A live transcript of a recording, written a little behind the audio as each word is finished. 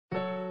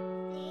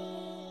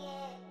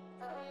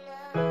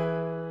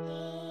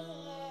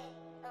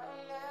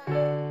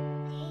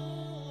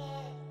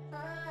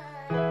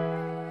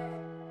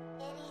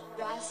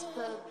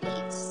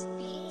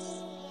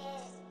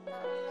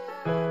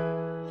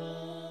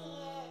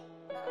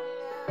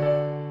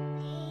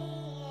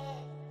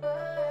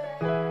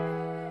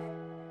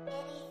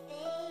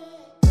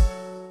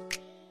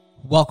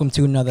Welcome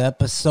to another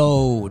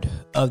episode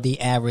of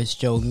the Average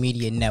Joe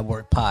Media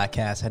Network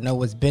podcast. I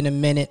know it's been a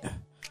minute,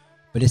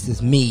 but this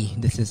is me,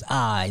 this is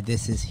I,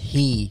 this is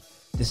he,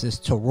 this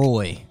is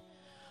Teroy.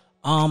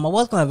 I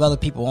was going to have other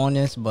people on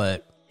this,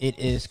 but it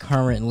is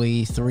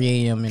currently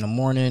 3 a.m. in the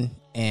morning,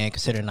 and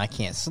considering I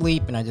can't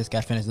sleep, and I just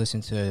got finished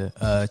listening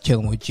to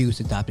Chilling with Juice,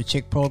 Adopt a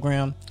Chick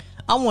program,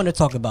 I want to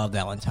talk about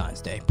Valentine's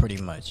Day, pretty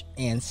much.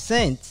 And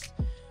since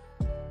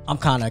I'm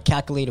kind of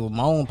calculated with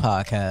my own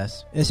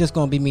podcast, it's just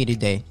going to be me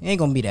today. It ain't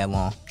going to be that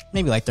long.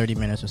 Maybe like 30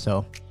 minutes or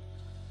so.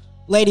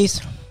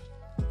 Ladies,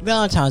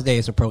 Valentine's Day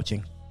is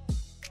approaching.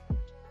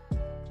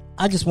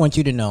 I just want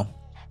you to know,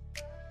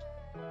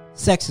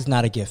 sex is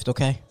not a gift,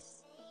 okay?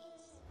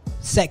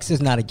 Sex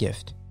is not a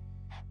gift.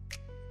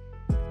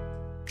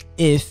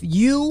 If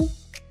you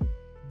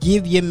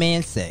give your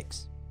man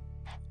sex,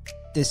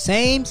 the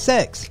same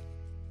sex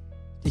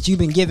that you've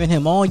been giving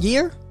him all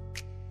year,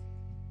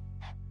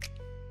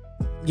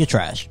 you're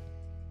trash.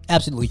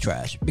 Absolutely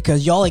trash.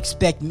 Because y'all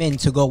expect men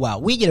to go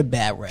out. We get a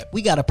bad rep.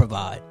 We gotta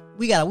provide.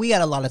 We got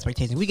a lot of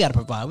expectations. We gotta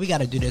provide. We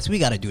gotta do this. We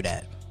gotta do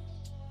that.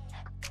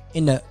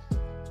 And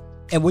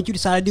what you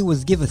decided to do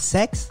was give us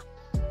sex?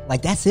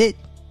 Like, that's it?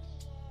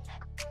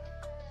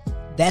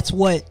 That's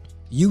what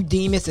you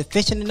deem is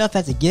sufficient enough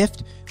as a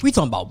gift? We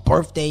talking about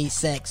birthday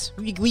sex.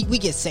 We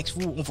get sex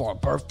for our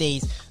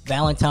birthdays,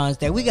 Valentine's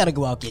Day. We gotta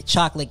go out, get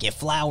chocolate, get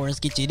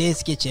flowers, get you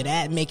this, get you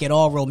that, make it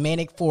all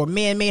romantic for a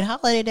man-made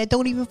holiday that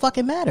don't even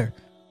fucking matter.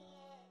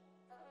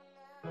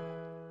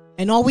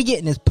 And all we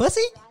getting is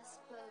pussy?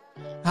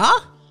 Huh?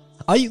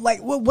 Are you like,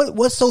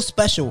 what's so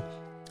special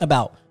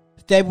about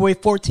February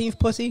 14th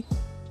pussy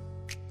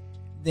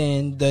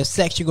than the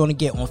sex you're gonna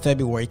get on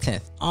February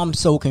 10th? I'm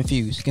so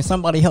confused. Can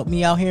somebody help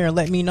me out here and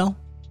let me know?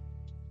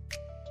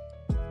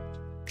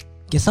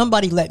 Can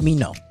somebody let me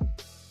know?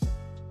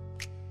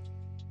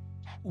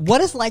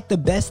 What is like the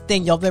best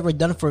thing y'all have ever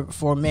done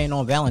for a man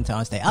on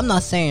Valentine's Day? I'm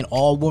not saying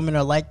all women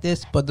are like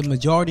this, but the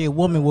majority of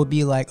women will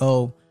be like,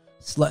 oh,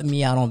 slut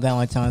me out on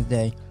Valentine's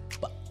Day.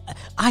 But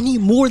I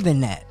need more than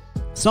that.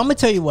 So I'm going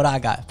to tell you what I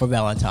got for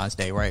Valentine's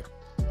Day, right?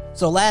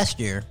 So last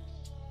year,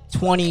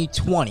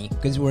 2020,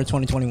 because we're in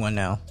 2021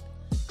 now,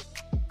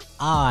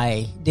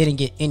 I didn't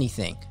get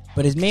anything.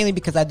 But it's mainly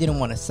because I didn't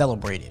want to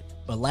celebrate it.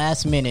 But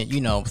last minute, you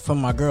know, for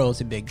my girl,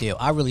 it's a big deal.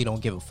 I really don't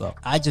give a fuck.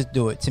 I just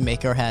do it to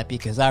make her happy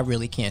because I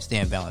really can't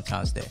stand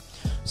Valentine's Day.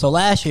 So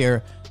last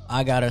year,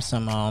 I got her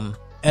some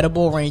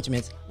edible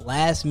arrangements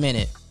last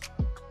minute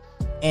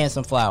and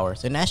some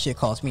flowers. And that shit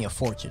cost me a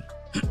fortune.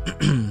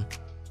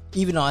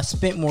 Even though I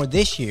spent more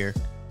this year,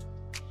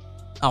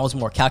 I was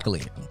more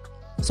calculated.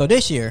 So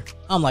this year,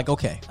 I'm like,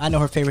 okay, I know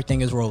her favorite thing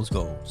is rose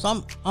gold.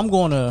 So I'm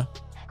going to,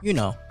 you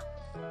know,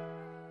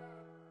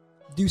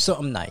 do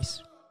something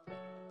nice.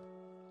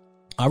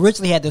 I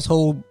originally had this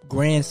whole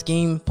grand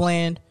scheme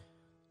planned,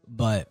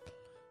 but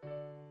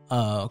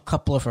a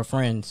couple of her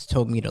friends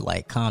told me to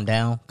like calm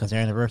down because their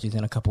anniversary's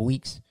in a couple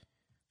weeks.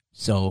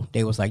 So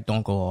they was like,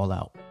 don't go all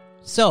out.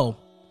 So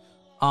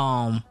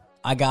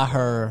I got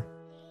her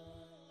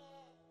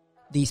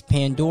these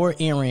Pandora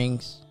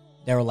earrings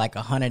that were like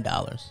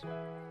 $100.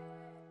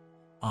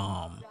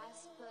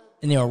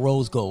 And they were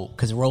rose gold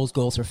because rose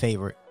gold's her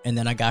favorite. And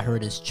then I got her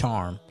this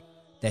charm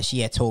that she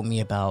had told me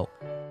about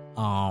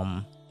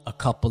a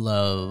couple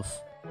of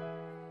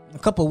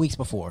weeks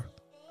before,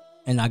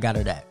 and I got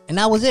her that, and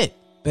that was it.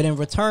 But in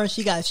return,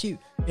 she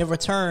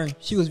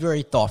was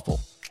very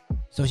thoughtful.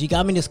 So she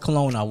got me this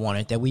cologne I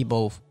wanted that we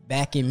both,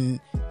 back in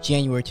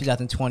January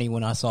 2020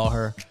 when I saw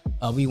her,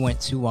 we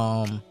went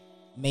to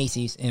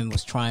Macy's and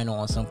was trying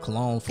on some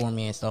cologne for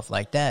me and stuff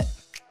like that,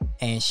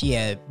 and she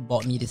had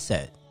bought me the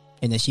set,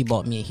 and then she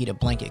bought me a heated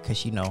blanket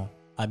because, you know,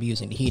 I'd be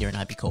using the heater and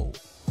I'd be cold.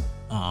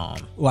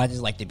 Well, I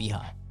just like to be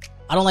hot.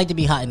 I don't like to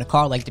be hot in the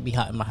car. I like to be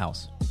hot in my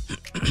house.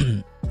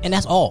 And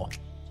that's all.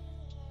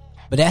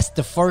 But that's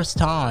the first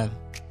time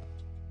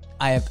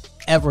I have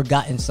ever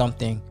gotten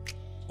something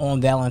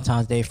on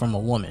Valentine's Day from a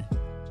woman.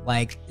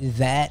 Like,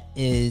 that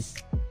is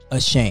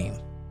a shame.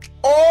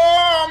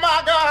 Oh,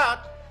 my God.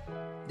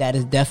 That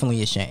is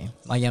definitely a shame.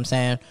 Like, you know what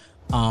I'm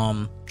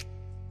saying?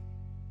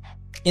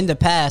 In the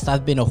past,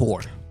 I've been a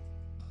whore.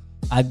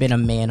 I've been a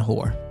man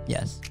whore.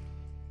 Yes.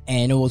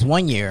 And it was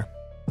one year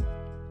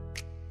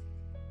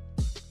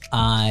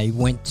I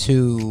went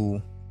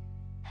to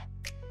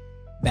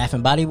Bath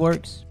and Body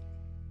Works,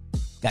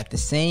 got the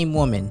same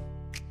woman.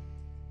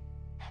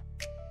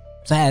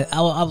 So I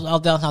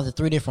was Valentine's to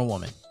 3 different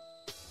women,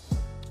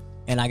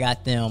 and I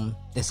got them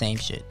the same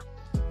shit.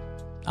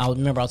 I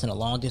remember I was in a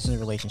long distance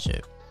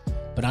relationship,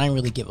 but I didn't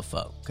really give a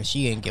fuck because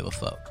she didn't give a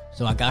fuck.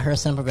 So I got her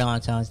some for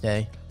Valentine's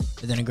Day,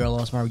 and then a girl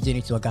lost my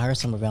virginity, so I got her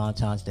some for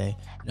Valentine's Day.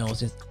 And it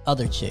was this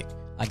other chick.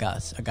 I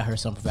got her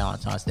some for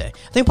Valentine's Day.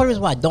 I think part of the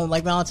reason why I don't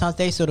like Valentine's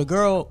Day, so the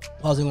girl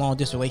I was in a long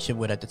distance relationship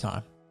with at the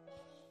time,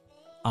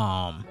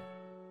 I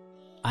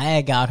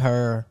had got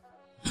her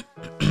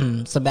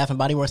some Bath and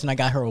Body Works, and I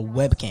got her a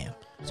webcam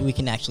so we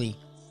can actually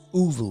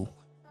ooh-voo.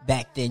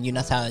 Back then, you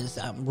know, that's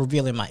how I'm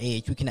revealing my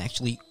age. We can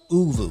actually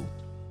ooh-voo.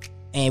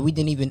 And we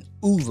didn't even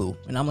ooh-voo.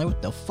 And I'm like,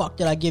 what the fuck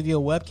did I give you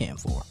a webcam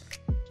for?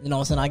 Then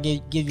all of a sudden I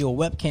give you a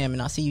webcam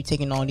and I see you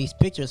taking all these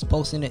pictures,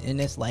 posting it in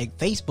this like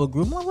Facebook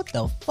group. I'm like, what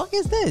the fuck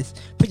is this?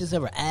 Pictures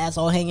of her ass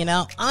all hanging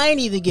out. I ain't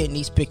even getting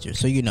these pictures,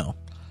 so you know.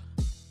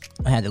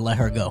 I had to let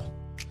her go.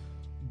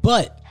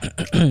 But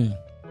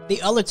the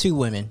other two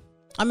women,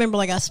 I remember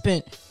like I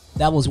spent,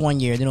 that was 1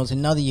 year. Then it was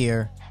another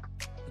year.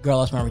 Girl,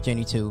 lost my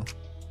virginity too.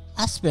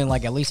 I spent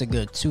like at least a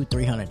good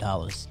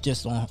 $200-$300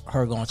 just on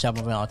her going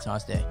shopping on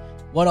Valentine's Day.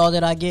 What all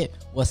did I get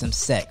was some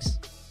sex.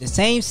 The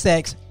same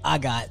sex I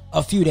got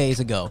a few days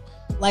ago.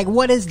 Like,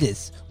 what is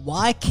this?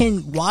 Why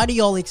do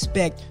y'all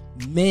expect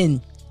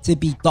men to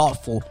be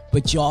thoughtful,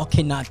 but y'all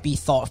cannot be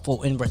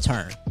thoughtful in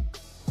return?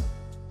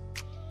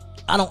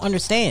 I don't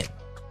understand.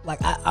 Like,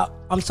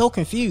 I'm so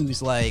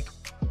confused. Like,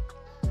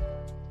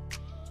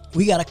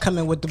 we gotta come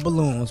in with the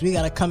balloons. We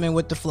gotta come in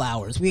with the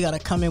flowers. We gotta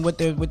come in with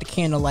the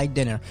candlelight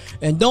dinner.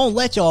 And don't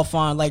let y'all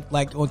find,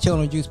 like on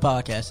Children Juice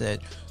podcast said,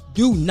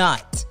 do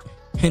not,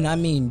 and I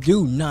mean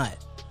do not,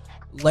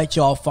 let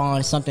y'all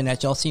find something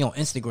that y'all see on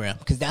Instagram,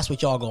 because that's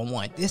what y'all gonna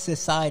want. This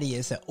society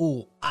is that,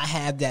 oh, I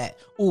have that,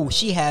 oh,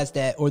 she has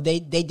that, or they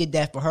did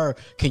that for her.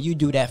 Can you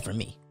do that for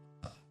me?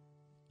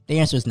 The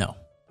answer is no,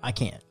 I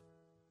can't,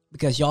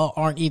 because y'all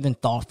aren't even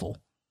thoughtful.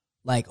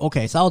 Like,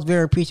 okay, so I was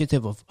very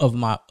appreciative of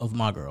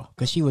my girl,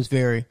 because she was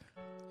very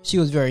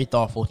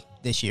thoughtful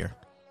this year.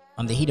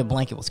 The heated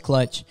blanket was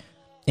clutch,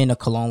 and the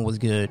cologne was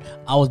good.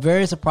 I was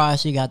very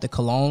surprised she got the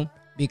cologne,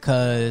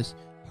 because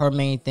her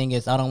main thing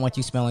is, I don't want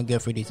you smelling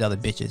good for these other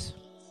bitches.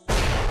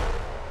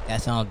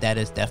 That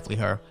is definitely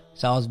her.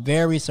 So I was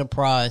very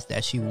surprised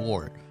that she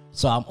wore it.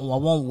 So I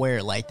won't wear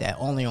it like that,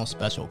 only on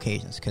special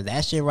occasions. Because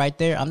that shit right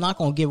there, I'm not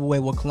going to give away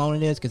what cologne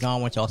it is, because I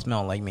don't want y'all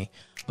smelling like me.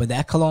 But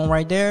that cologne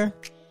right there,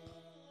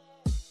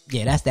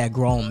 yeah, that's that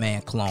grown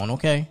man cologne,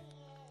 okay?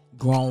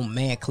 Grown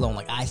man cologne.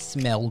 Like, I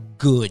smell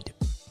good.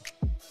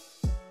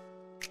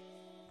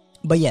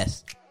 But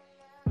yes,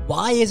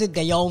 why is it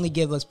that y'all only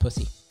give us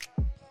pussy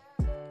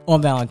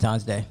on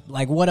Valentine's Day?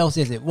 Like, what else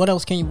is it? What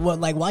else can you,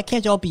 like, why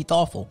can't y'all be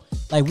thoughtful?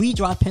 Like, we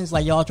drop hints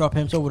like y'all drop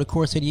hints over the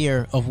course of the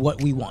year of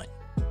what we want.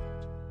 You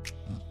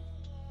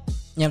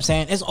know what I'm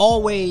saying? It's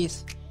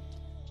always,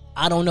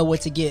 I don't know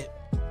what to get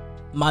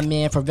my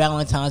man for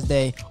Valentine's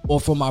Day, or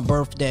for my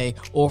birthday,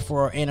 or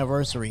for our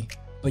anniversary.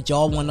 But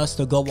y'all want us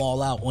to go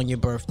all out on your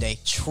birthday.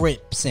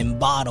 Trips and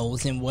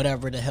bottles and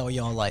whatever the hell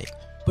y'all like.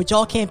 But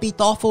y'all can't be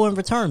thoughtful in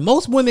return.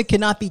 Most women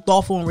cannot be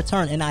thoughtful in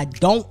return, and I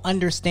don't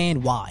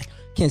understand why.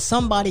 Can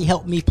somebody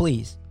help me,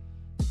 please?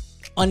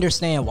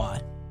 Understand why.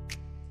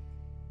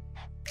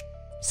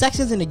 Sex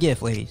isn't a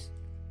gift, ladies.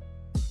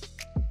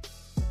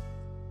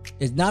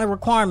 It's not a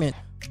requirement,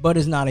 but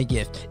it's not a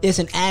gift. It's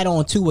an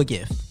add-on to a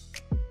gift.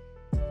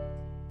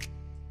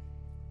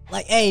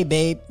 Like, hey,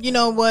 babe, you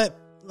know what?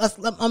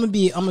 I'm gonna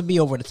be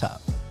over the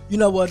top. You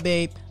know what,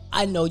 babe?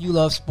 I know you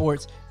love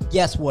sports.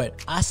 Guess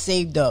what? I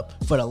saved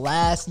up for the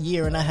last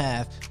year and a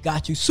half,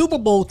 got you Super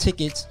Bowl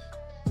tickets,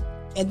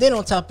 and then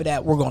on top of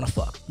that, we're gonna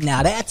fuck.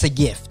 Now that's a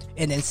gift,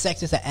 and then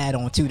sex is an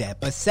add-on to that.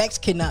 But sex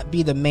cannot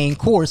be the main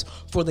course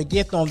for the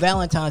gift on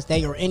Valentine's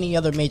Day or any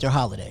other major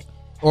holiday,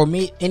 or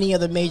any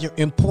other major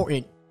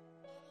important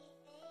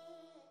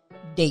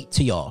date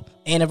to y'all.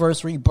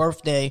 Anniversary,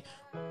 birthday,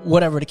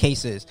 whatever the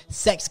case is.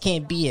 Sex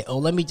can't be it. Oh,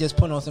 let me just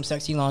put on some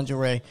sexy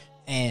lingerie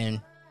and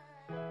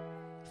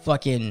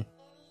fucking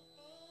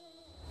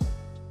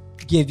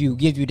give you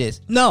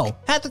this. No,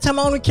 half the time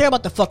I don't even care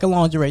about the fucking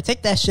lingerie.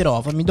 Take that shit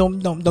off. I mean,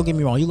 don't get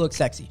me wrong. You look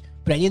sexy,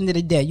 but at the end of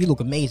the day, you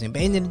look amazing. But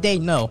at the end of the day,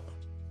 no,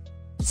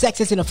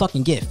 sex isn't a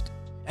fucking gift,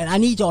 and I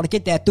need y'all to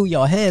get that through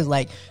y'all heads.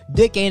 Like,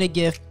 dick ain't a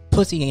gift,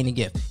 pussy ain't a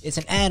gift. It's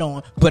an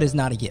add-on, but it's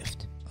not a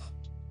gift.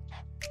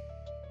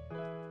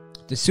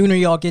 The sooner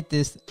y'all get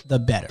this, the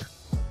better.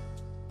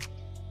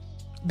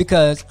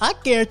 Because I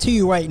guarantee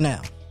you right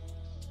now,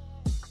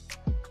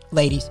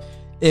 ladies,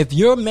 if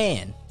your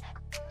man,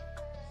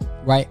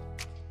 right,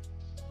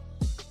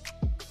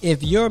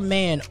 if your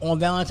man on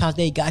Valentine's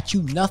Day got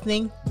you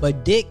nothing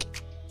but dick,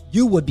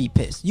 you would be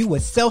pissed. You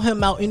would sell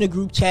him out in a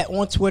group chat,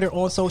 on Twitter,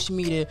 on social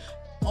media.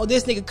 Oh,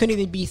 this nigga couldn't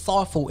even be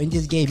thoughtful and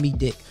just gave me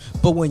dick.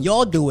 But when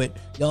y'all do it,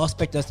 y'all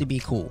expect us to be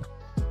cool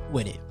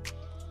with it.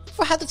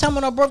 For half the time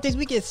on our birthdays,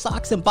 we get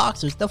socks and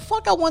boxers. The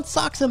fuck I want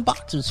socks and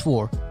boxers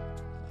for?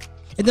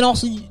 And then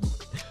also,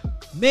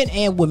 men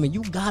and women,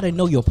 you gotta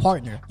know your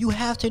partner. You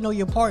have to know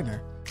your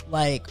partner.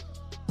 Like,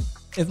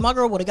 if my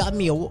girl would have got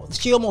me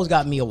she almost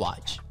got me a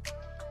watch.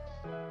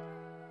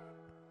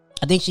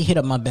 I think she hit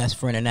up my best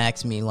friend and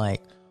asked me,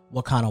 like,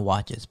 what kind of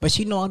watches. But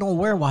she know I don't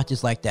wear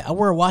watches like that. I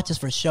wear watches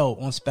for show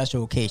on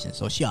special occasions.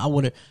 So I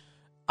would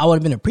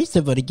have been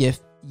appreciative of the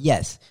gift,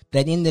 yes. But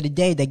at the end of the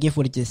day, that gift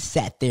would have just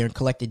sat there and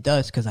collected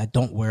dust because I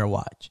don't wear a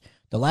watch.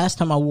 The last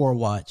time I wore a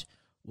watch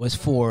was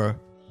for,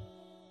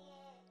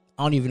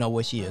 I don't even know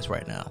what she is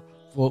right now.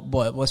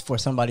 But it was for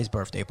somebody's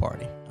birthday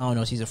party. I don't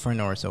know if she's a friend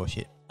or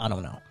associate. I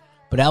don't know.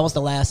 But that was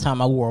the last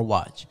time I wore a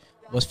watch.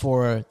 Was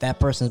for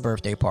that person's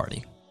birthday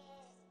party.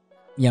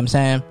 You know what I'm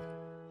saying?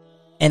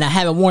 And I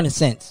haven't worn it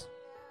since.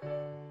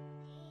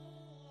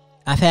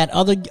 I've had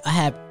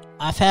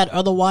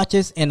other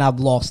watches and I've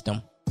lost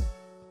them.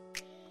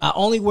 I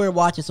only wear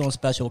watches on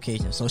special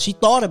occasions. So she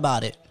thought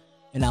about it,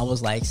 and I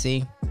was like,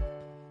 see,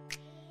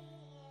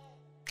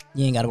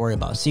 you ain't got to worry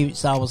about it. See,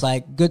 so I was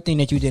like, good thing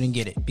that you didn't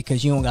get it,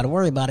 because you don't got to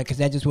worry about it, because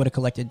that just would have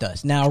collected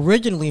dust. Now,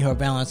 originally, her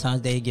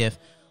Valentine's Day gift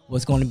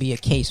was going to be a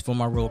case for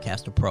my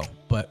Rodecaster Pro,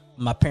 but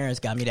my parents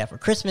got me that for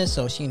Christmas,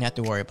 so she didn't have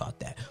to worry about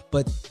that.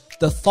 But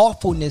the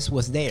thoughtfulness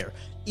was there.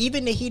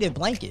 Even the heated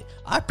blanket.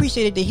 I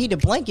appreciated the heated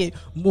blanket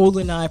more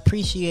than I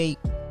appreciate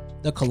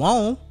the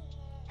cologne,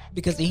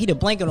 because the heated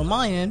blanket on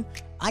my end,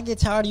 I get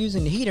tired of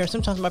using the heater.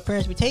 Sometimes my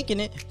parents be taking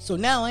it, so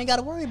now I ain't got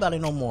to worry about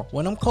it no more.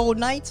 When I'm cold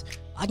nights,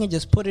 I can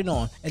just put it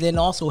on. And then it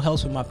also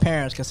helps with my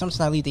parents, because sometimes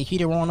I leave the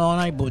heater on all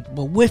night, but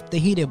with the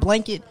heated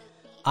blanket,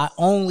 I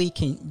only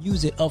can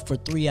use it up for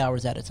 3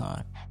 hours at a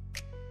time.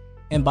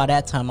 And by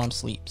that time, I'm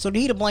asleep. So the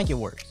heated blanket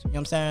works. You know what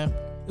I'm saying?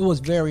 It was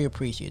very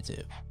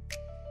appreciative.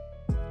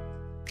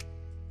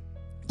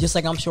 Just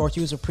like I'm sure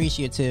she was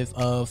appreciative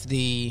of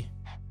the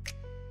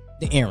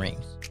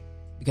earrings,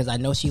 because I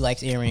know she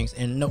likes earrings,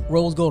 and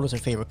rose gold is her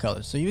favorite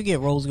color. So you get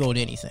rose gold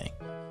anything.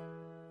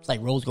 It's like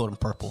rose gold and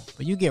purple.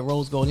 But you get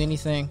rose gold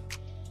anything,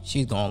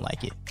 she's gonna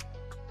like it.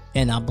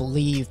 And I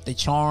believe the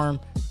charm,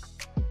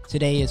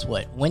 today is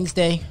what,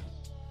 Wednesday?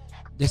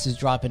 This is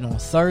dropping on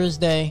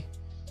Thursday.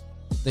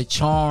 The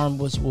charm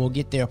will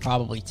get there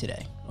probably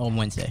today, on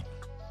Wednesday.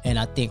 And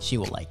I think she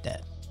will like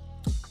that.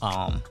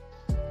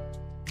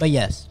 But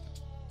yes.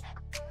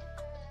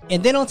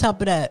 And then on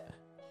top of that,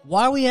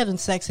 why are we having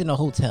sex in a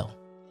hotel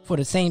for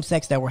the same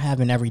sex that we're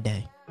having every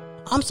day?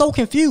 I'm so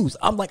confused.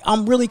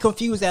 I'm really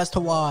confused as to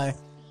why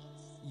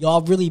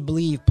y'all really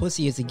believe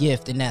pussy is a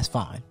gift, and that's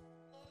fine.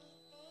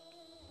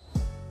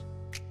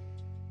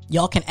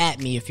 Y'all can at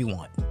me if you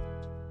want.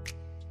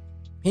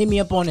 Hit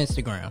me up on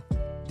Instagram,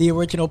 The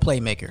Original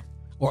Playmaker,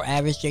 or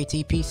Average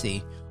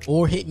JTPC,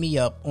 or hit me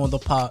up on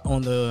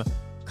the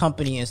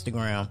company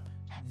Instagram,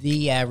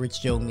 The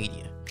Average Joe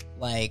Media.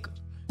 Like,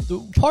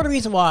 part of the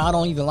reason why I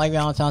don't even like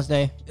Valentine's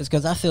Day is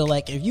because I feel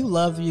like if you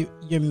love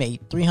your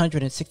mate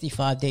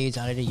 365 days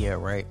out of the year,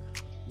 right?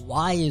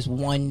 Why is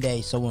one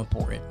day so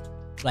important?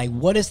 Like,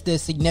 what is the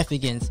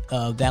significance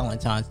of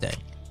Valentine's Day?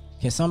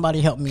 Can somebody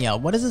help me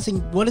out? What is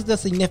the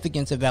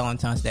significance of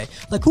Valentine's Day?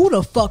 Like, who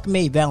the fuck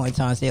made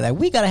Valentine's Day? Like,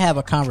 we gotta have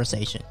a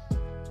conversation.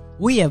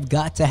 We have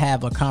got to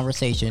have a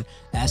conversation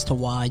as to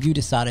why you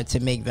decided to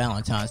make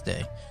Valentine's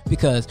Day.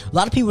 Because a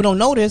lot of people don't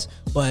know this,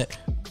 but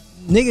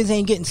niggas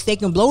ain't getting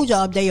steak and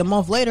blowjob day a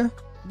month later.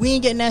 We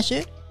ain't getting that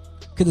shit.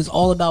 Because it's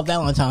all about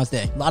Valentine's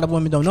Day. A lot of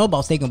women don't know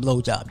about steak and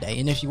blowjob day.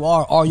 And if you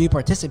are you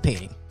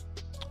participating?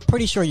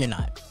 Pretty sure you're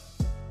not.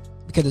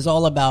 Because it's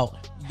all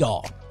about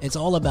y'all. It's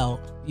all about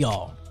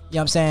y'all. You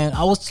know what I'm saying?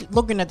 I was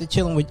listening to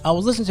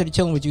the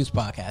Chilling with Juice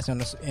podcast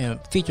and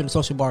featuring the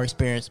Social Bar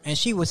Experience, and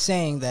she was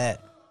saying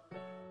that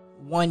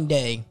one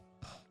day,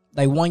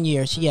 like 1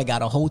 year, she had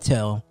got a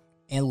hotel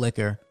and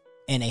liquor,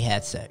 and they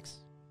had sex.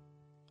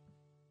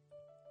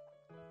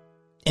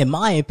 In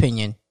my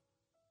opinion,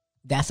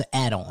 that's an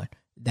add-on.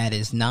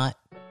 That's an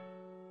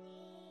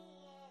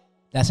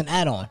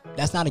add-on.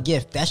 That's not a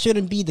gift. That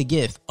shouldn't be the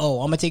gift.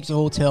 Oh, I'm going to take you to the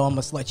hotel. I'm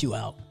going to slut you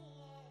out.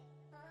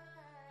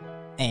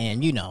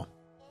 And,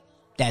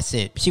 that's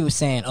it. She was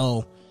saying,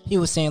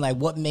 like,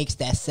 what makes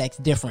that sex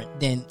different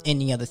than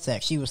any other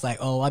sex? She was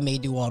like, I may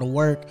do all the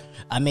work.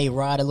 I may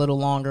ride a little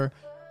longer.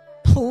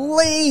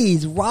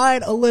 Please,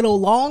 ride a little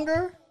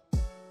longer?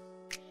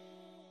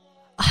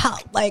 How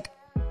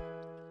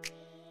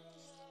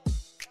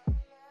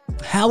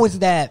is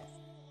that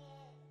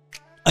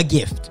a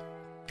gift?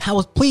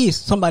 Please,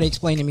 somebody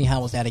explain to me,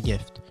 how is that a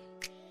gift?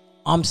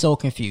 I'm so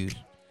confused.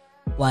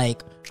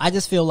 Like, I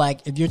just feel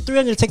like if you're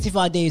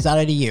 365 days out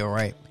of the year,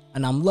 right?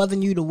 And I'm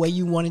loving you the way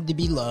you wanted to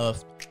be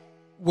loved,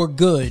 we're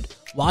good.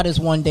 Why does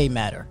one day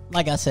matter?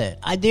 Like I said,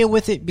 I deal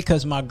with it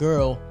because my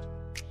girl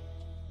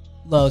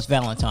loves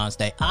Valentine's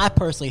Day. I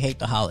personally hate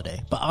the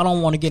holiday, but I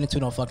don't want to get into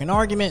no fucking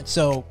argument,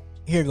 so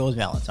here goes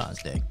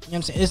Valentine's Day. You know what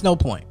I'm saying? There's no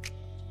point.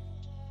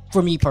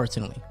 For me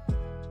personally.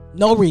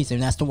 No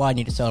reason as to why I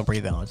need to celebrate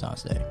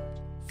Valentine's Day.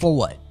 For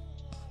what?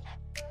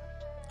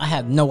 I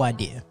have no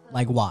idea.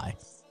 Like, why?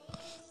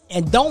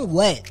 And don't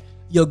let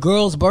your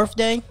girl's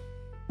birthday...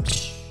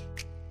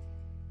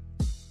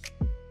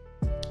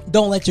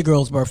 Don't let your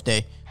girl's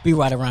birthday be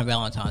right around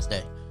Valentine's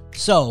Day.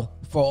 So,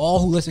 for all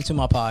who listen to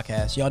my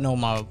podcast, y'all know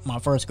my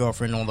first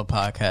girlfriend on the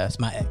podcast,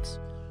 my ex.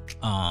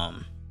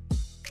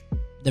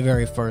 The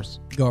very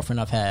first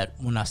girlfriend I've had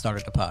when I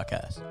started the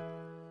podcast.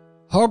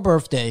 Her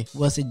birthday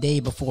was the day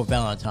before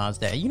Valentine's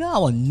Day. You know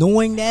how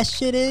annoying that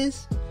shit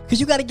is?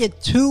 Because you got to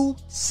get two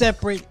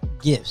separate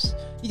gifts.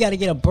 You got to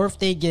get a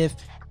birthday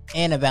gift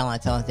and a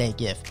Valentine's Day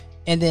gift.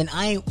 And then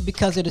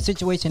because of the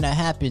situation that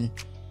happened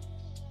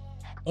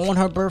on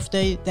her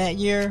birthday that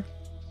year,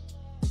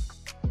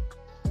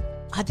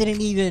 I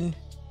didn't even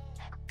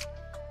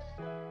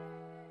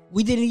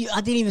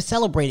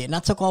celebrate it, and I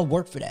took off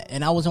work for that,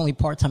 and I was only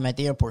part-time at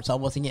the airport, so I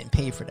wasn't getting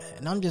paid for that.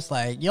 And I'm just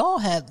like,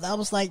 I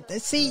was like,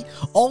 see,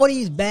 all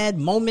these bad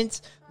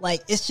moments,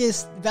 like, it's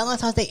just,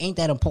 Valentine's Day ain't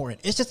that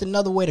important. It's just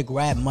another way to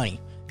grab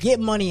money. Get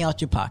money out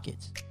your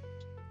pockets.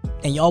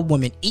 And y'all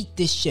women eat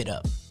this shit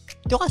up.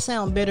 do I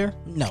sound bitter?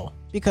 No,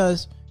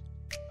 because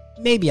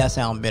maybe I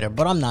sound bitter,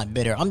 but I'm not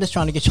bitter. I'm just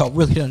trying to get y'all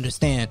really to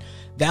understand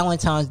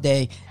Valentine's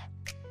Day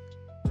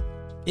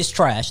is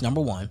trash,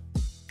 number one.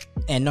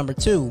 And number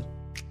two,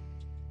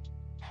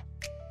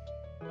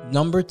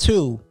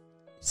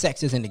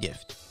 sex isn't a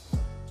gift.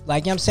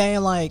 Like, you know what I'm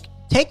saying? Like,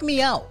 take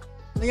me out.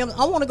 Like,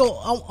 I want to go,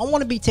 I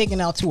want to be taken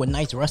out to a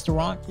nice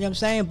restaurant. You know what I'm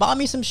saying? Buy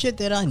me some shit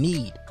that I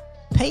need.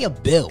 Pay a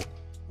bill.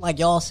 Like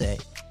y'all say.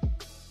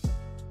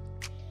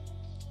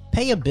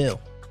 Pay a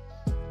bill.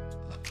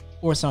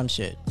 Or some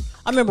shit.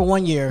 I remember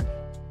one year,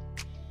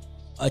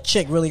 a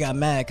chick really got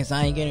mad because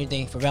I ain't get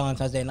anything for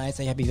Valentine's Day, and I didn't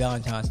say Happy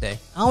Valentine's Day.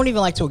 I don't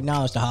even like to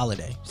acknowledge the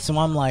holiday. So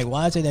I'm like,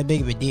 why is it that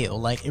big of a deal?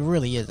 Like, it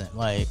really isn't.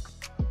 Like,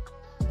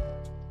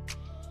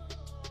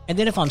 and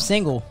then if I'm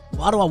single,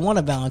 why do I want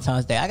a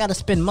Valentine's Day? I gotta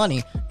spend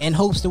money in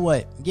hopes to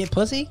what? Get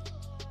pussy?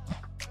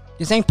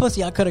 This ain't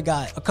pussy I could have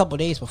got a couple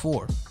days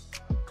before.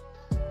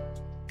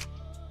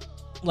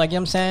 Like, you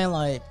know what I'm saying?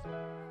 Like,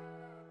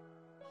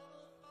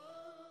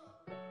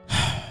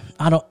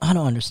 I don't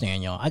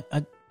understand, y'all.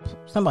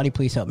 Somebody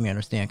please help me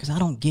understand, because I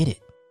don't get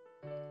it.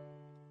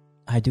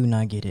 I do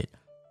not get it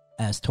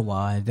as to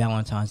why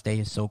Valentine's Day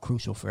is so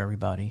crucial for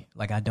everybody.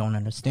 Like, I don't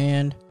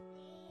understand,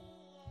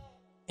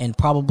 and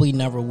probably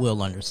never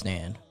will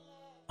understand.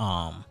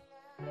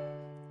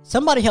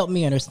 Somebody help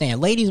me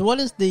understand. Ladies, what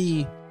is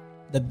the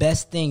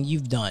best thing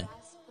you've done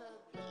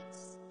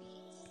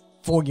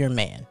for your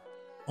man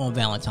on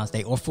Valentine's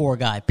Day, or for a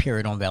guy,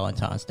 period, on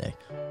Valentine's Day?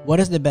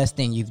 What is the best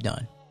thing you've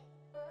done?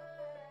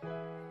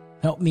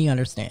 Help me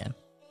understand.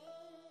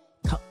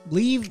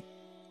 Leave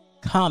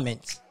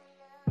comments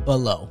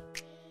below.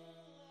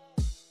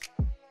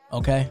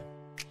 Okay?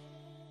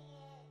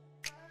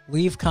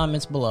 Leave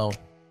comments below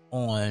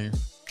on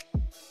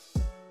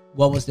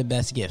what was the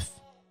best gift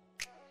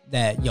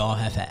that y'all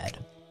have had.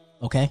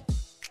 Okay?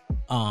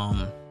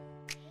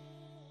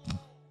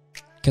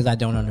 Because I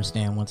don't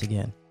understand, once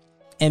again.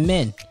 And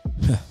men,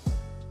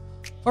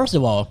 first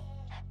of all,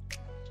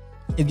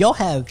 if y'all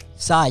have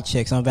side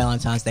chicks on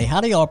Valentine's Day, how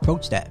do y'all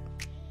approach that?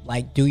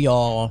 Like, do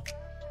y'all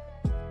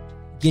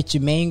get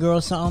your main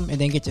girl something and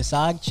then get your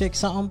side chick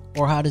something?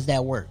 Or how does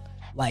that work?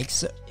 Like,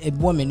 so,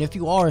 if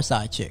you are a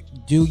side chick,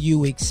 do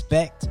you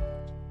expect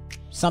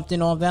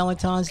something on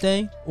Valentine's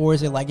Day? Or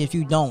is it like, if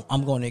you don't,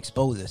 I'm going to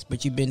expose this,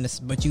 but you've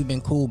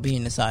been cool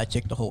being the side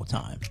chick the whole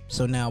time,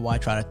 so now why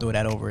try to throw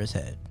that over his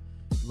head?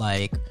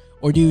 Like,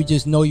 or do you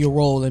just know your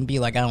role and be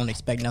like, I don't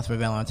expect nothing for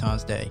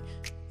Valentine's Day,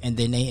 and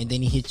then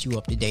he hits you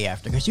up the day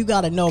after? Because you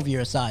gotta know if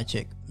you're a side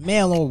chick,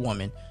 male or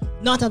woman.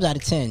 9 times out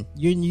of 10,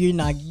 you're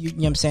not. You know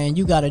what I'm saying?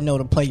 You gotta know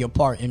to play your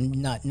part and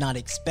not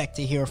expect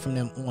to hear from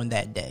them on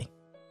that day.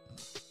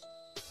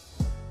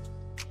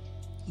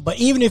 But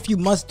even if you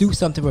must do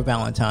something for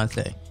Valentine's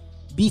Day,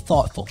 be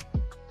thoughtful.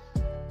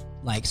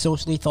 Like,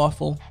 socially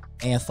thoughtful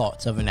and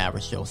thoughts of an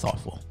average Joe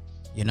thoughtful.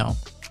 You know?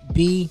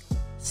 Be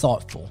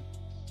thoughtful.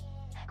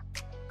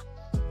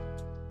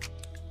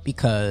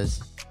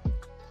 Because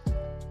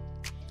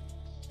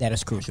that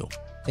is crucial.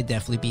 To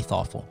definitely be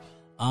thoughtful.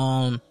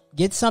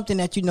 Get something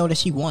that you know that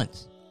she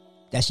wants,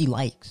 that she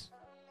likes.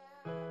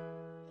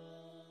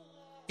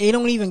 It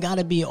don't even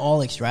gotta be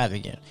all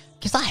extravagant.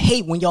 Cause I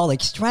hate when y'all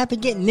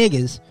extravagant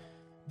niggas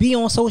be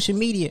on social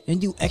media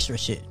and do extra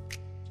shit.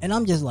 And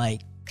I'm just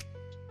like,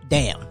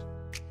 damn.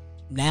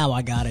 Now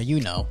I gotta,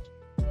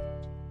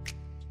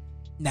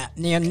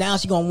 now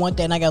she gonna want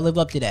that and I gotta live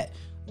up to that.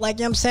 Like, you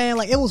know what I'm saying?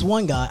 Like, it was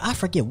one guy, I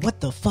forget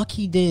what the fuck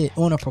he did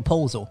on a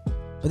proposal,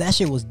 but that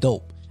shit was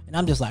dope. And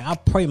I'm just like, I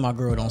pray my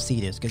girl don't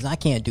see this, because I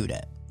can't do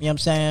that. You know what I'm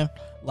saying?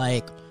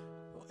 Like,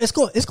 it's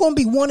going to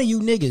be one of you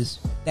niggas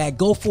that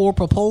go for a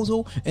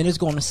proposal, and it's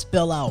going to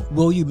spell out,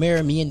 will you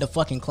marry me in the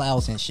fucking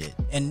clouds and shit.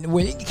 And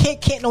when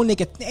ain't no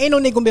nigga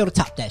going to be able to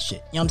top that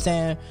shit. You know what I'm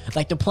saying?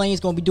 Like, the plane's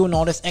going to be doing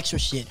all this extra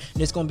shit,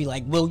 and it's going to be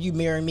like, will you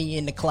marry me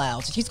in the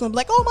clouds? And she's going to be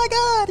like, oh my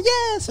God,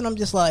 yes. And I'm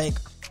just like,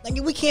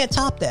 we can't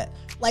top that.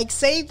 Like,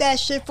 save that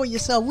shit for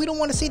yourself. We don't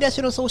want to see that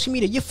shit on social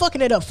media. You're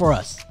fucking it up for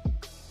us.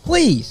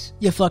 Please,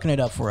 you're fucking it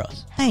up for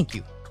us. Thank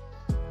you.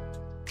 You know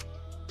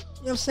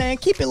what I'm saying?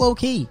 Keep it low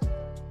key.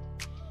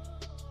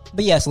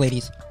 But yes,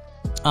 ladies,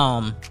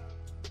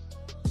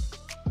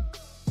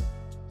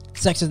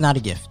 sex is not a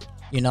gift,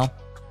 you know?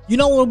 You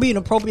know what would be an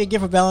appropriate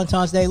gift for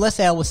Valentine's Day? Let's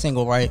say I was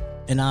single, right?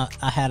 And I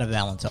had a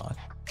Valentine.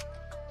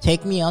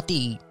 Take me out to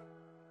eat,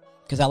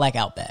 because I like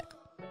Outback.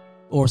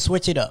 Or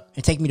switch it up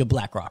and take me to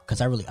Black Rock,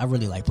 because I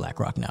really like Black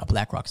Rock now.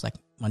 Black Rock's like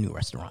my new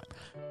restaurant.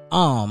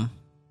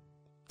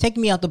 Take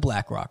me out to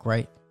Black Rock,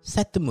 right?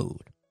 Set the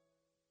mood.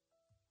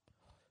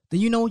 Then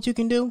you know what you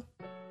can do?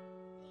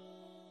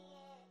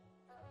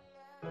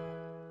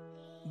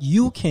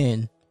 You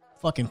can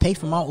fucking pay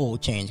for my oil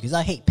change, because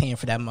I hate paying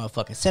for that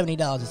motherfucker.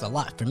 $70 is a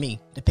lot for me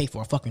to pay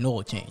for a fucking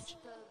oil change.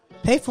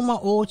 Pay for my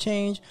oil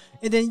change,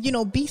 and then,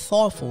 be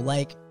thoughtful.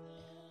 Like,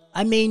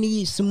 I may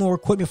need some more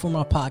equipment for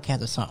my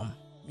podcast or something.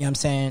 You know what I'm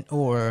saying?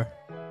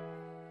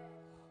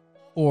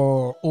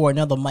 Or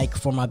another mic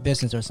for my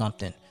business or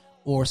something.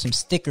 Or some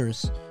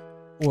stickers.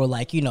 or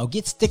like, you know,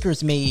 get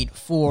stickers made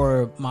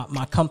for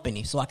my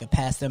company so I can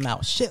pass them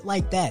out. Shit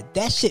like that.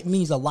 That shit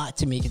means a lot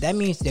to me, because that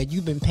means that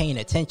you've been paying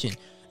attention.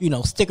 You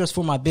know, stickers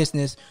for my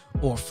business,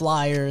 or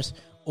flyers,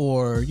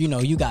 or, you know,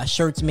 you got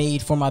shirts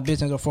made for my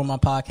business or for my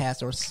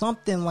podcast or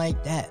something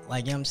like that.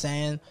 Like, you know what I'm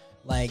saying?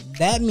 Like,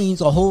 that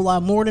means a whole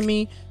lot more to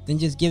me than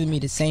just giving me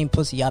the same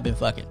pussy I've been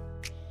fucking,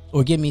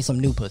 or give me some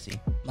new pussy.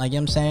 Like, you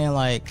know what I'm saying?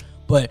 Like,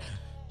 but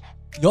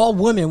y'all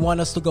women want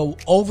us to go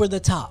over the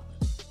top.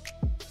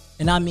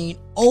 And I mean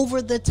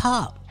over the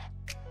top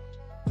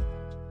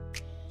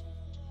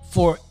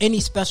for any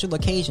special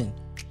occasion.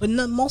 But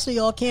most of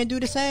y'all can't do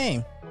the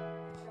same.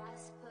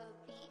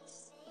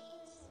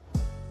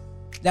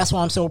 That's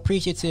why I'm so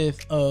appreciative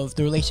of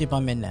the relationship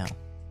I'm in now.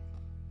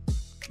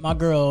 My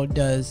girl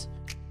does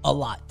a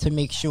lot to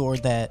make sure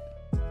that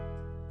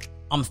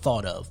I'm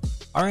thought of.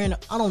 I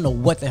don't know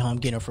what the hell I'm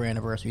getting her for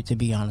anniversary, to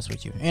be honest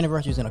with you.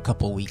 Anniversary's in a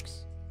couple of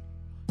weeks.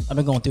 I've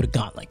been going through the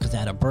gauntlet because I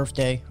had a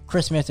birthday,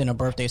 Christmas, and her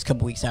birthday is a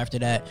couple weeks after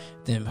that.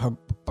 Then her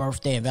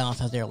birthday and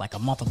Valentine's Day are like a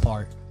month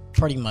apart,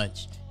 pretty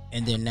much.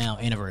 And then now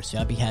anniversary.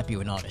 I'll be happy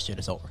when all this shit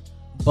is over.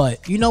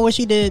 But you know what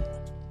she did?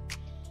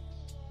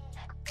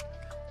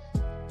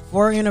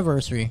 For her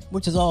anniversary,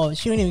 which is all,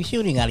 she don't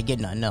even got to get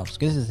nothing else,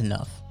 because this is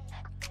enough.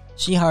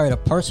 She hired a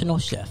personal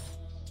chef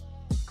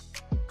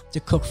to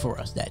cook for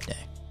us that day.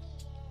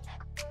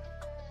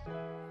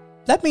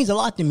 That means a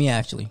lot to me,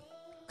 actually,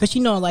 because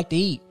you know I like to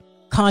eat,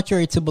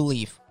 contrary to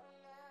belief,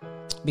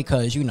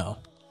 because you know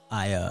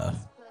I'm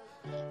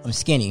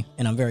skinny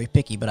and I'm very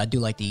picky, but I do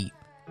like to eat.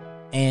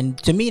 And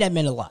to me, that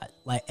meant a lot.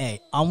 Like,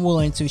 hey, I'm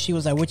willing to. She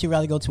was like, would you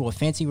rather go to a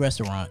fancy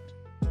restaurant,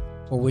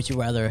 or would you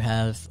rather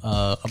have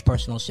a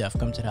personal chef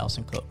come to the house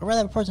and cook? I'd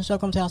rather have a personal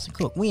chef come to the house and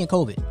cook. We in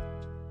COVID.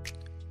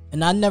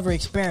 And I never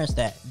experienced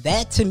that.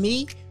 That, to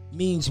me,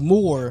 means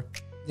more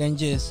than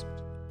just,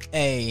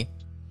 hey,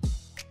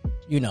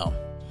 you know,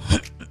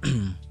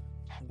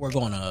 we're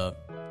going to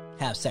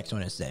have sex on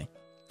this day.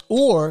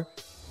 Or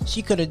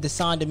she could have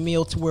designed a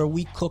meal to where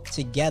we cook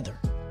together.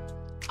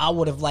 I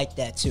would have liked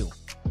that, too.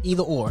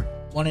 Either or.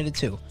 One of the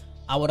two.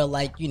 I would have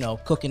liked, you know,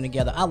 cooking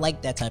together. I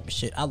like that type of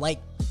shit. I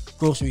like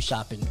grocery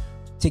shopping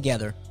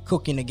together,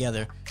 cooking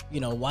together, you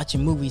know,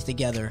 watching movies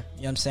together.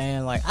 You know what I'm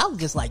saying? Like, I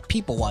just like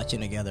people watching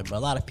together, but a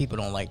lot of people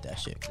don't like that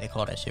shit. They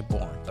call that shit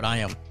boring. But I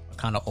am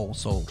kind of old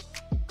soul.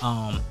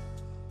 But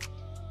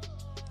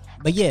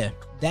yeah,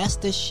 that's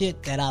the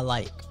shit that I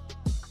like.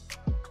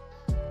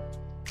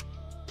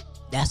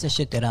 That's the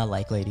shit that I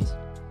like, ladies.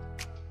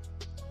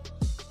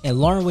 And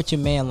learn what your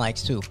man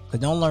likes too.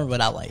 Cause don't learn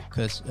what I like.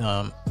 Cause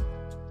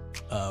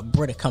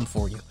Britta come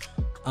for you.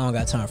 I don't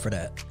got time for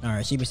that.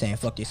 Alright, she be saying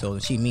fuck these hoes,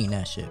 and she mean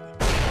that shit.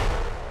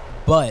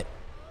 But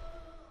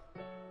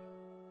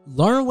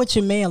learn what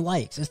your man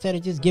likes instead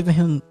of just giving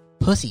him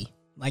pussy.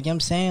 Like, I'm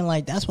saying,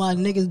 like, that's why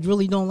niggas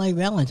really don't like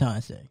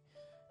Valentine's Day.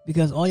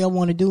 Because all y'all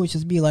want to do is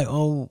just be like,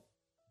 oh,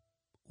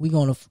 we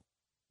gonna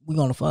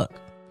fuck.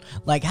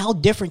 Like, how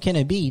different can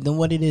it be than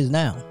what it is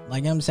now?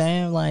 Like, I'm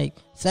saying, like,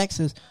 sex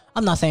is,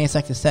 I'm not saying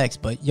sex is sex,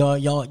 but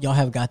y'all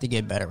have got to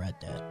get better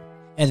at that.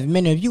 As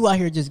many of you out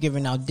here just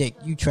giving out dick,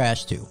 you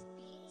trash too.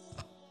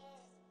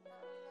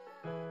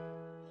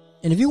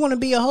 And if you want to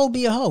be a hoe,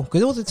 be a hoe.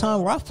 Because there was a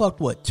time where I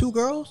fucked, 2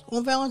 girls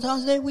on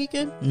Valentine's Day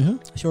weekend?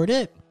 Mm-hmm. Sure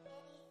did.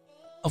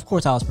 Of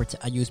course, I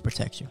used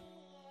protection.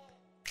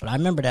 But I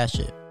remember that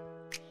shit.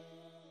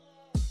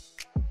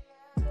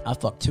 I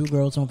fucked 2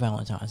 girls on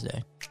Valentine's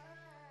Day.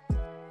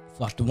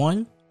 Fucked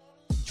one,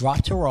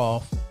 dropped her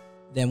off,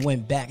 then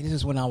went back. This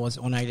is when I was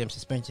on item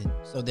suspension.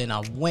 So then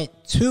I went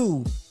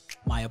to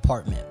my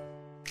apartment.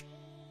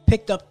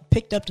 Picked up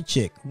the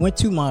chick. Went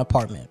to my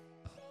apartment.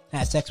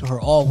 Had sex with her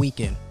all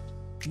weekend.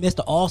 Missed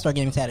the All-Star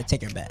games, had to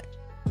take her back.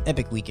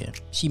 Epic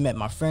weekend. She met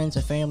my friends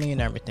and family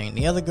and everything.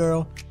 The other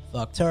girl,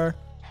 fucked her.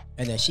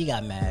 And then she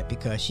got mad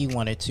because she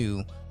wanted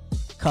to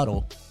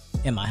cuddle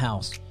in my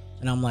house.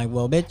 And I'm like,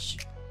 well,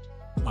 bitch,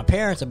 my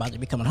parents are about to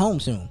be coming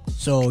home soon.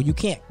 So we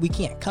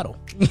can't cuddle.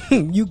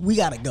 We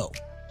gotta go.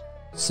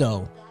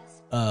 So,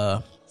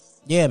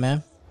 yeah,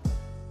 man.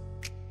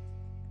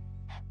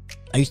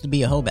 I used to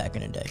be a hoe back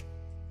in the day.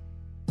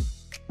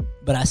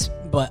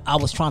 But I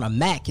was trying to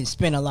mac and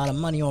spend a lot of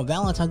money on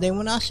Valentine's Day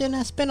when I shouldn't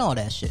have spent all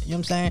that shit. You know what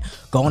I'm saying?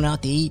 Going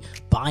out to eat,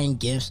 buying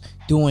gifts,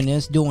 doing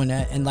this, doing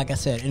that. And like I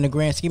said, in the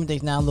grand scheme of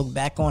things, now I look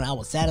back on it, I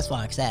was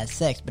satisfied because I had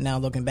sex. But now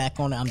looking back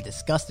on it, I'm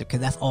disgusted because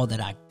that's all that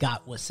I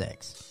got was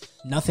sex.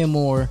 Nothing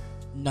more,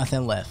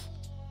 nothing left.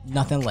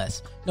 Nothing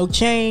less. No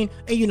chain,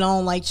 and you know I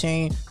don't like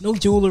chain. No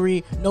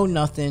jewelry, no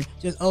nothing.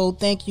 Just, oh,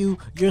 thank you,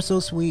 you're so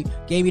sweet.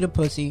 Gave me the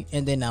pussy,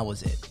 and then that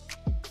was it.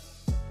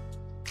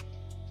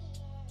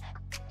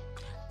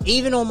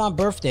 Even on my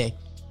birthday,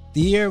 the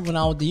year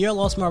I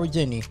lost my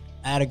virginity,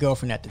 I had a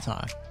girlfriend at the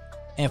time,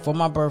 and for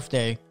my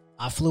birthday,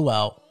 I flew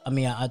out. I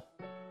mean, I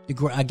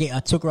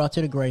took her out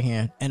to the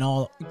Greyhound, and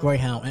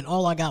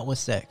all I got was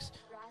sex.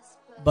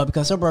 But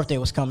because her birthday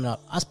was coming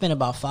up, I spent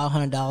about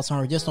 $500 on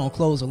her just on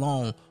clothes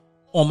alone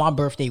on my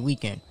birthday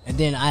weekend, and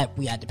then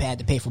we had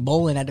to pay for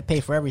bowling, had to pay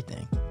for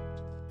everything,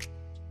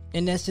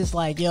 and that's just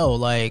like, yo,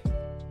 like,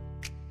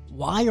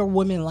 Why are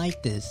women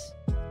like this?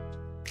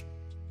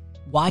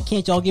 Why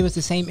can't y'all give us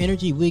the same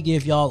energy we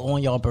give y'all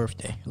on y'all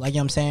birthday? Like, you know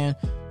what I'm saying?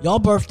 Y'all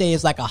birthday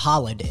is like a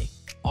holiday.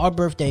 Our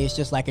birthday is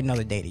just like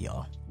another day to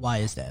y'all. Why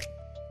is that?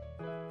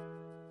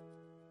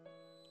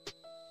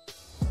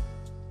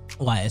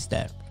 Why is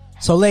that?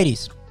 So,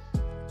 ladies,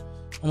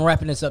 I'm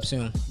wrapping this up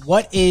soon.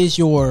 What are you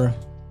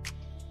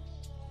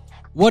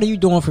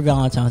doing for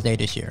Valentine's Day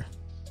this year?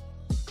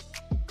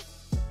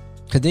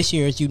 Because this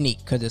year is unique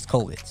because it's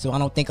COVID. So I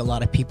don't think a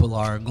lot of people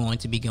are going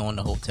to be going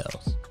to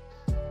hotels.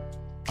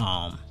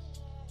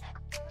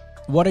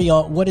 What is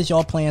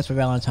y'all plans for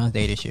Valentine's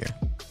Day this year?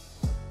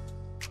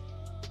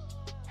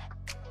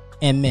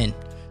 And men,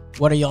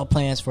 what are y'all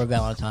plans for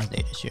Valentine's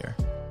Day this year?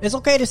 It's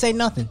okay to say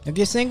nothing. If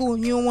you're single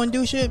and you don't want to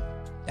do shit,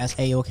 that's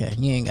A-okay.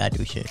 You ain't gotta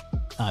do shit,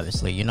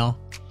 obviously, you know?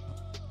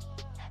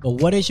 But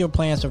what is your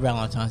plans for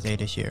Valentine's Day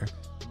this year?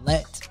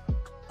 Let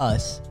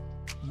us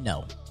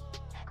know.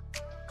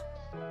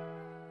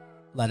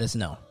 Let us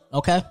know,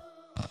 okay?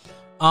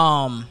 So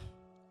I'm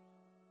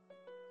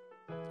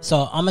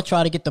gonna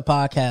try to get the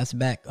podcast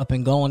back up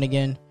and going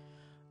again.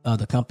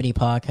 The company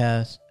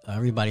podcast.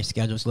 Everybody's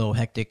schedule's a little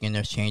hectic, and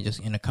there's changes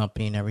in the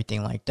company and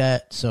everything like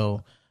that.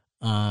 So,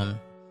 I'm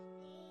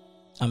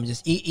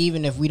just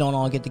even if we don't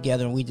all get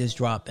together and we just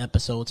drop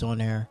episodes on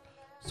there,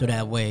 so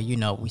that way, you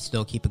know, we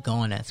still keep it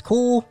going. That's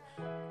cool.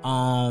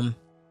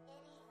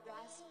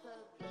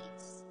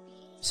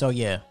 So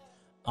yeah.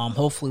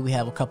 Hopefully we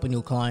have a couple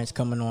new clients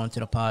coming on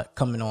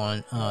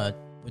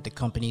with the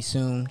company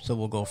soon. So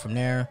we'll go from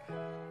there.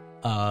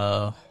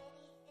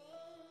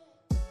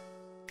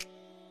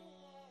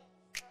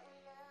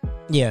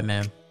 Yeah,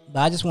 man.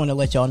 But I just want to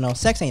let y'all know,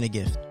 sex ain't a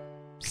gift.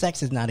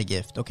 Sex is not a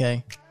gift,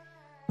 okay?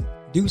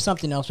 Do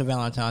something else for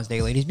Valentine's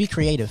Day, ladies. Be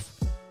creative.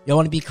 Y'all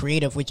want to be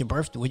creative with your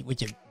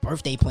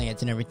birthday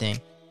plans and everything.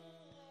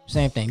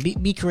 Same thing.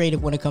 Be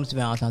creative when it comes to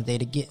Valentine's Day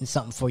to getting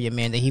something for your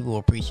man that he will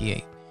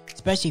appreciate.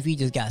 Especially if he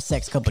just got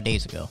sex a couple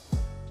days ago.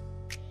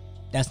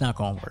 That's not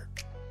gonna work.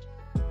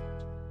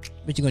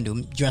 What you gonna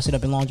do? Dress it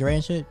up in lingerie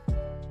and shit?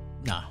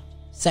 Nah.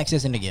 Sex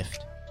isn't a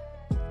gift.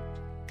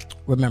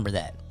 Remember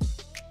that.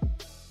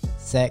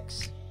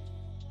 Sex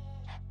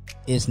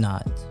is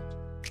not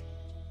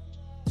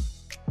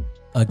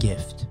a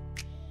gift.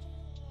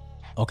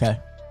 Okay?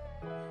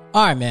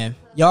 Alright, man.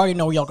 Y'all already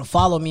know where y'all can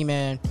follow me,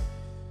 man.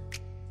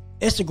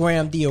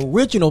 Instagram, The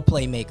Original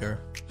Playmaker.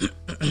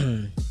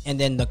 And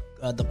then the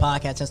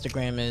podcast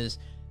Instagram is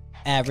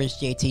Average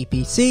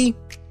JTPC.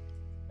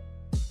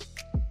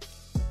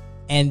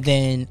 And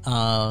then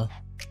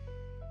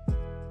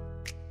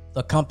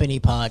the company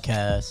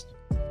podcast,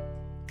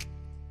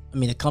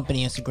 the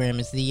company Instagram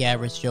is The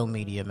Average Joe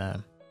Media,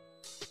 man.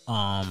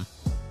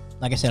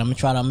 Like I said, I'm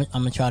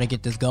gonna try to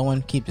get this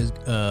going. Keep this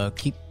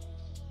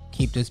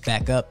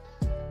back up.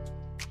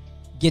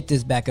 Get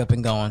this back up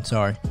and going.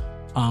 Sorry.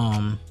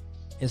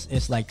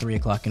 It's like 3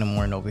 o'clock in the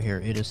morning over here.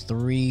 It is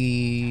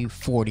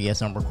 3:40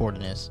 as I'm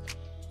recording this.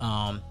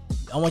 I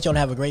want y'all to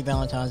have a great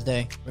Valentine's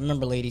Day.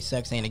 Remember, ladies,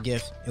 sex ain't a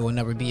gift. It will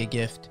never be a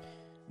gift.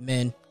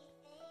 Men,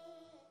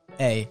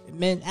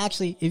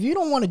 actually, if you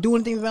don't want to do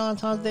anything for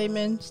Valentine's Day,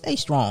 men, stay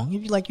strong.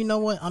 If you're like, you know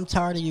what, I'm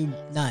tired of you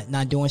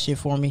not doing shit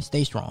for me,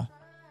 stay strong.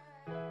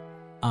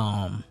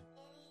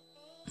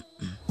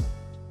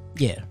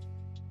 Yeah.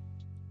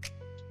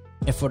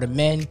 And for the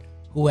men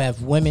who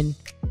have women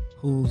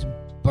whose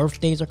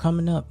birthdays are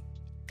coming up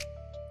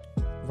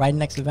right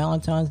next to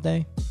Valentine's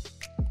Day,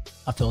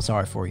 I feel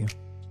sorry for you.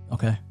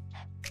 Okay?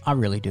 I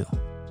really do.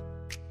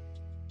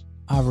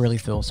 I really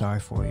feel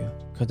sorry for you,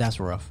 because that's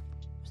rough.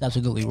 It's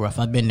absolutely rough.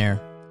 I've been there.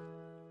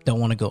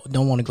 Don't want to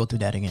go through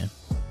that again.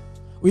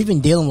 We've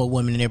been dealing with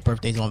women and their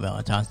birthdays on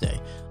Valentine's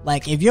Day.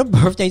 Like, if your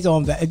birthday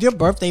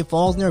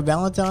falls near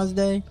Valentine's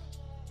Day,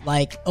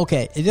 like,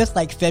 okay, if it's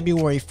like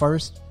February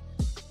 1st,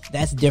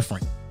 that's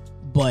different.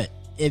 But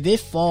if it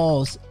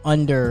falls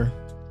anywhere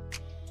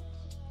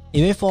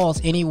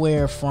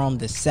from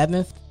the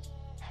 7th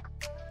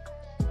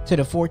to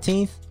the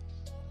 14th,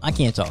 I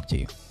can't talk to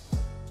you.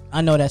 I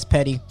know that's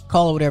petty.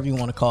 Call it whatever you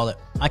want to call it.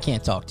 I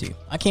can't talk to you.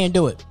 I can't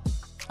do it.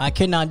 I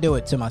cannot do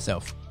it to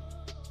myself.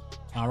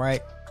 All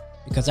right?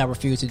 Because I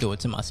refuse to do it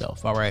to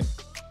myself. All right?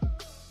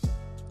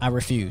 I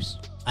refuse.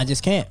 I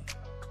just can't.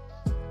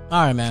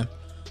 All right, man.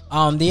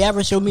 The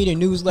Average Show Media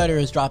newsletter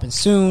is dropping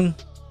soon.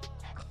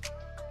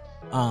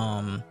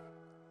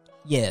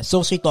 Yeah,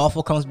 Socially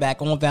Thoughtful comes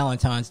back on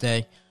Valentine's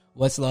Day.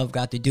 What's Love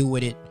got to do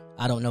with it?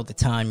 I don't know the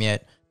time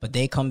yet, but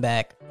they come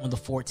back on the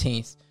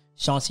 14th.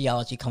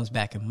 Seanceology comes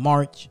back in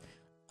March.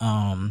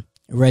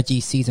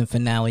 Reggie's season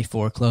finale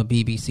for Club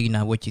BBC,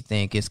 Not What You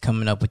Think, is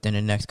coming up within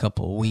the next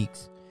couple of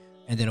weeks.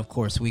 And then, of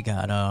course, we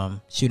got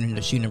Shooting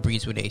the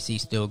Breeze with AC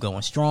still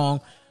going strong.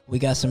 We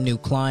got some new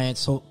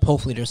clients, so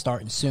hopefully they're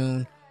starting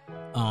soon.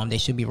 They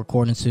should be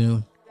recording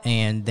soon.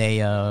 And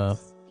and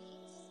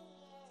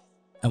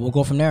we'll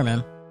go from there,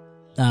 man.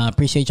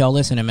 Appreciate y'all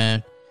listening,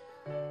 man.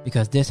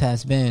 Because this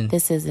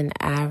is an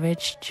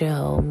Average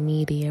Joe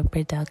Media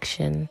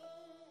production.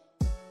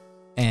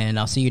 And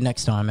I'll see you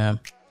next time, man.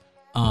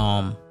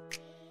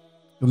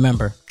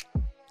 Remember,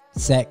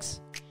 sex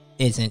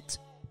isn't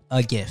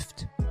a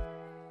gift.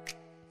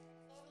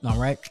 All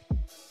right?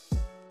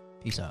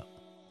 Peace out.